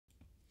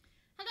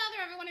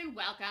everyone, and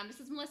welcome. This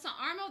is Melissa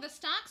Armo, the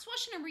Stock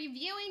Swoosh, and I'm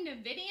reviewing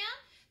NVDA.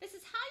 This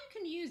is how you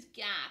can use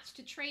gaps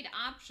to trade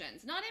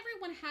options. Not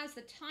everyone has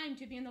the time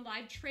to be in the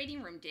live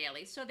trading room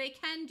daily, so they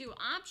can do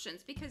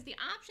options because the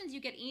options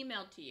you get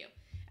emailed to you,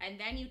 and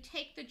then you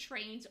take the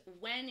trades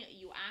when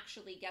you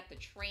actually get the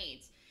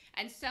trades.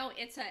 And so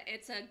it's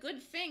a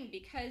good thing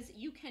because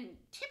you can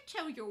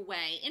tiptoe your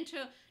way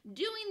into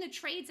doing the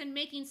trades and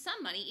making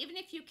some money, even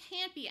if you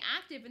can't be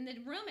active in the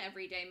room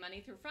every day, Monday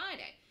through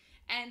Friday.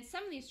 And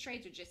some of these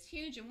trades are just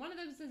huge, and one of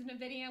those is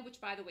NVDA, which,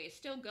 by the way, is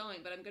still going,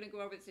 but I'm going to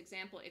go over this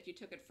example if you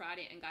took it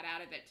Friday and got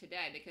out of it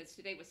today, because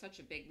today was such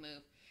a big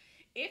move.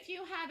 If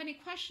you have any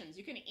questions,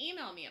 you can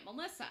email me at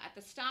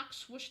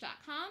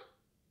melissa@thestockswoosh.com,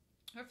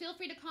 or feel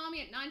free to call me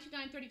at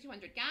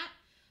 929-3200-GAP.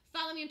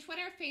 Follow me on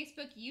Twitter,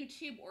 Facebook,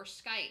 YouTube, or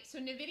Skype. So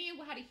NVIDIA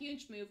had a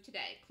huge move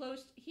today.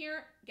 Closed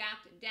here,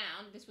 gapped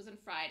down. This was on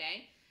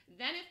Friday.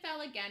 Then it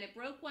fell again. It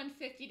broke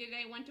 150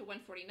 today, went to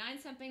 149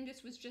 something.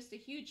 This was just a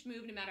huge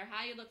move no matter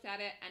how you looked at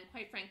it, and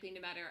quite frankly, no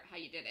matter how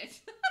you did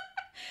it.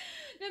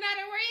 No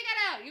matter where you got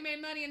out, you made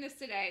money in this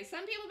today.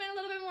 Some people made a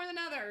little bit more than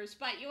others,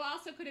 but you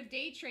also could have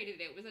day traded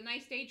it. It was a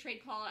nice day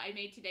trade call I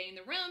made today in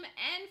the room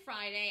and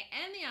Friday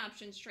and the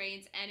options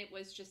trades, and it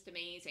was just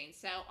amazing.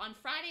 So on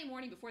Friday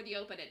morning before the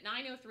open at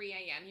 9:03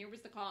 a.m., here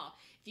was the call.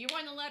 If you were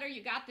on the letter,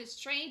 you got this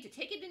trade to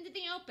take it into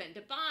the open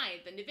to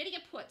buy the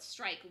NVIDIA put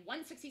strike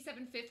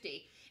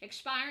 167.50,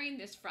 expiring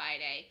this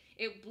Friday.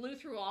 It blew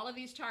through all of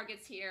these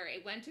targets here.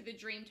 It went to the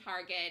dream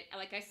target.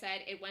 Like I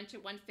said, it went to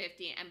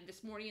 150, and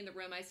this morning in the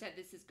room I said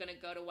this is going to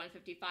go to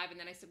 155, and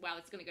then I said, well,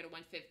 it's going to go to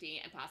 150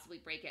 and possibly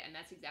break it, and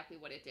that's exactly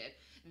what it did.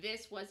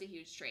 This was a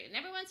huge trade, and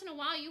every once in a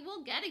while you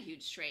will get a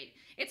huge trade.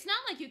 It's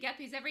not like you get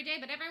these every day,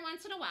 but every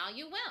once in a while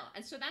you will,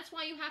 and so that's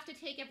why you have to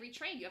take every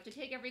trade. You have to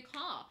take every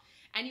call,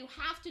 and you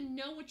have to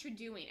know what you're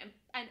doing.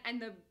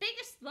 And the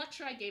biggest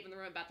lecture I gave in the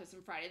room about this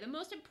on Friday, the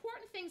most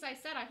important things I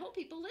said, I hope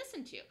people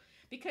listen to,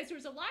 because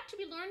there's a lot to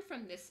be learned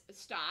from this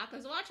stock.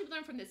 There's a lot to be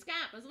learned from this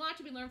gap. There's a lot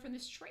to be learned from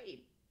this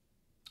trade.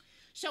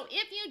 So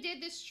if you did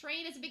this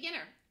trade as a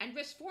beginner and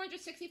risked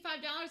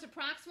 $465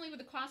 approximately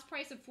with a cost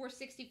price of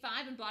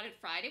 $465 and bought it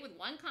Friday with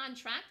one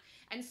contract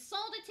and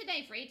sold it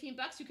today for 18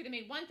 bucks, you could have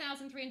made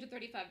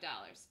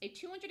 $1,335, a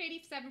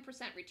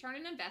 287% return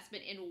on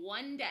investment in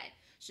one day.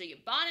 So you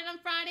bought it on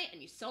Friday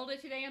and you sold it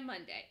today on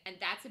Monday, and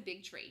that's a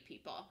big trade,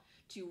 people.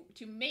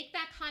 To make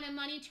that kind of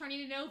money,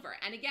 turning it over.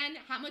 And again,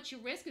 how much you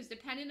risk is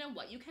dependent on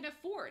what you can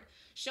afford.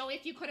 So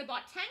if you could have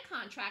bought 10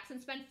 contracts and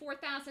spent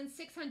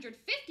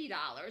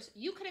 $4,650,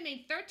 you could have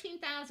made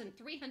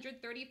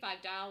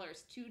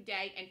 $13,335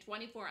 today in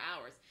 24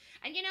 hours.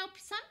 And you know,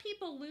 some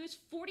people lose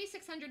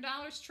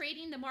 $4,600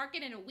 trading the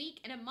market in a week,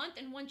 in a month,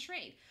 in one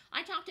trade.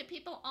 I talk to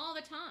people all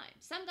the time.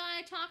 Some guy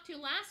I talked to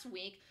last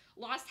week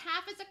lost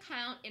half his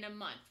account in a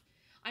month.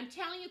 I'm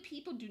telling you,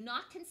 people do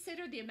not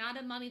consider the amount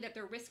of money that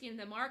they're risking in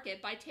the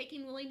market by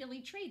taking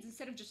willy-nilly trades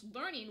instead of just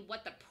learning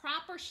what the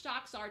proper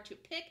stocks are to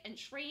pick and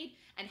trade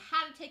and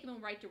how to take them in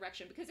the right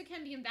direction, because it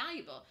can be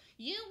invaluable.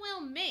 You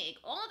will make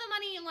all the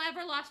money you'll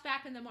ever lost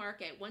back in the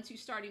market once you're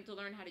starting to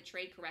learn how to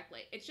trade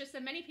correctly. It's just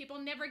that many people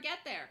never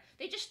get there.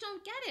 They just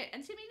don't get it.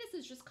 And to me, this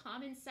is just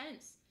common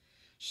sense.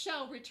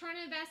 So return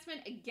on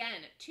investment,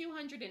 again,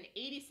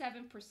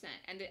 287%.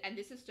 And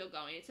this is still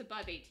going. It's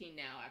above 18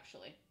 now,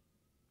 actually,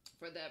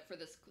 for the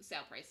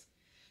sale price.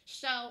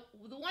 So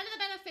one of the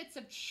benefits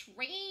of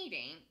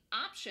trading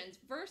options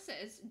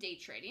versus day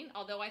trading,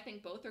 although I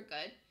think both are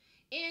good,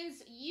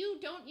 is you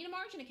don't need a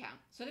margin account.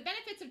 So the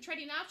benefits of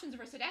trading options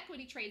versus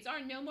equity trades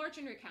are no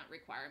margin account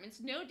requirements,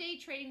 no day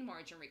trading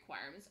margin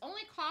requirements.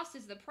 Only cost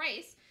is the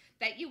price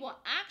that you will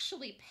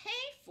actually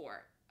pay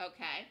for,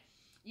 okay?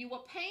 You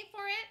will pay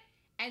for it,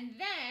 and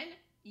then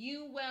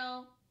you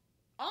will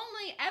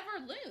only ever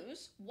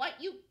lose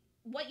what you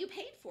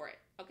paid for it,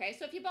 okay?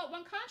 So if you bought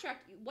one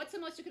contract, what's the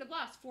most you could have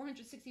lost?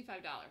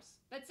 $465.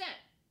 That's it.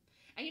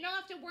 And you don't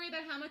have to worry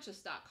about how much a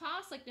stock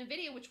costs, like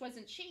NVIDIA, which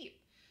wasn't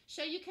cheap.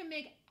 So you can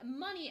make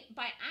money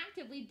by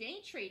actively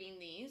day trading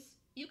these.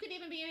 You could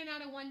even be in and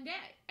out in one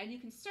day, and you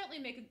can certainly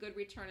make a good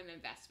return on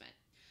investment.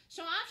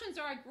 So options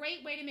are a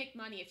great way to make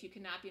money if you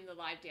cannot be in the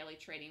live daily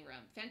trading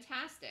room.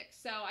 Fantastic.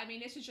 So, I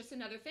mean, this is just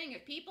another thing.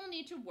 If people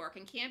need to work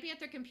and can't be at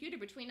their computer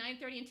between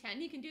 9:30 and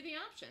 10, you can do the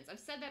options. I've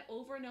said that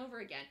over and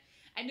over again.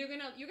 And you're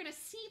gonna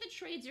see the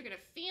trades, you're gonna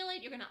feel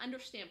it, you're gonna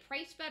understand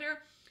price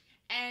better,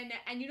 and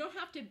you don't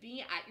have to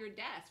be at your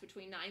desk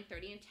between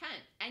 9:30 and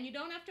 10. And you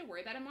don't have to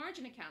worry about a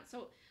margin account.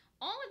 So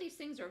all of these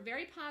things are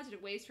very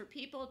positive ways for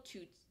people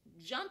to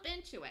jump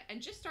into it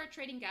and just start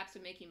trading gaps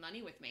and making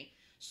money with me.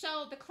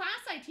 So the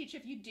class I teach,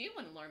 if you do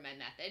want to learn my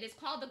method, is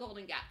called the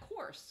Golden Gap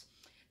Course.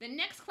 The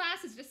next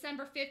class is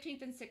December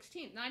 15th and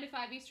 16th, 9 to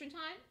 5 Eastern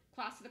Time.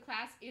 Cost of the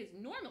class is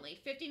normally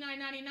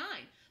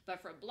 $59.99,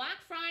 but for Black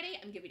Friday,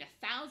 I'm giving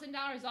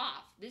 $1,000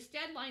 off. This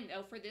deadline,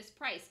 though, for this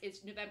price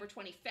is November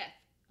 25th.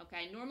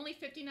 Okay, normally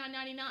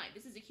 $59.99.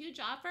 This is a huge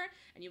offer,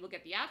 and you will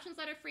get the options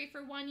letter free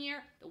for 1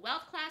 year, the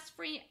wealth class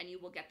free, and you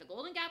will get the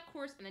Golden Gap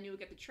course, and then you will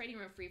get the trading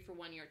room free for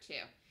 1 year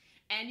too.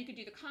 And you could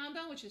do the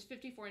combo, which is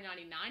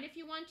 $54.99 if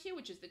you want to,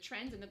 which is the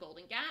trends and the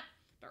Golden Gap.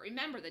 But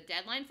remember, the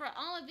deadline for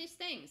all of these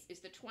things is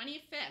the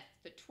 25th.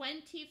 The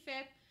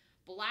 25th.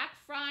 Black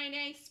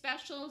Friday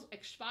specials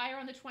expire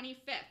on the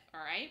 25th,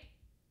 all right?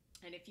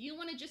 And if you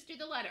want to just do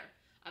the letter,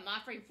 I'm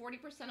offering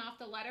 40% off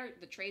the letter,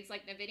 the trades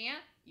like NVDA.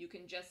 You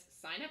can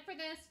just sign up for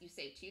this. You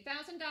save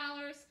 $2,000.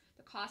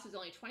 The cost is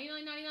only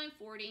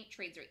 $29.99.40.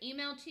 Trades are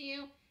emailed to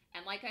you.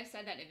 And like I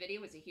said, that NVDA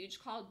was a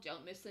huge call.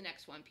 Don't miss the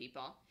next one,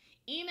 people.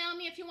 Email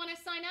me if you want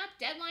to sign up.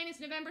 Deadline is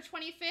November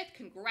 25th.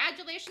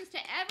 Congratulations to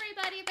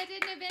everybody that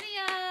did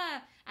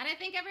NVDA. And I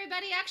think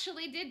everybody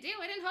actually did do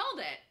it and hold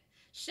it.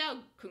 So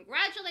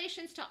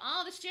congratulations to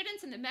all the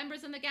students and the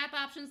members in the Gap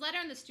Options Letter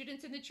and the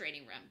students in the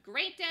trading room.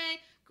 Great day,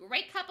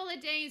 great couple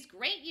of days,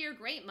 great year,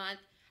 great month.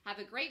 Have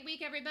a great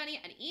week, everybody,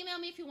 and email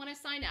me if you want to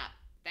sign up.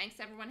 Thanks,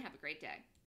 everyone. Have a great day.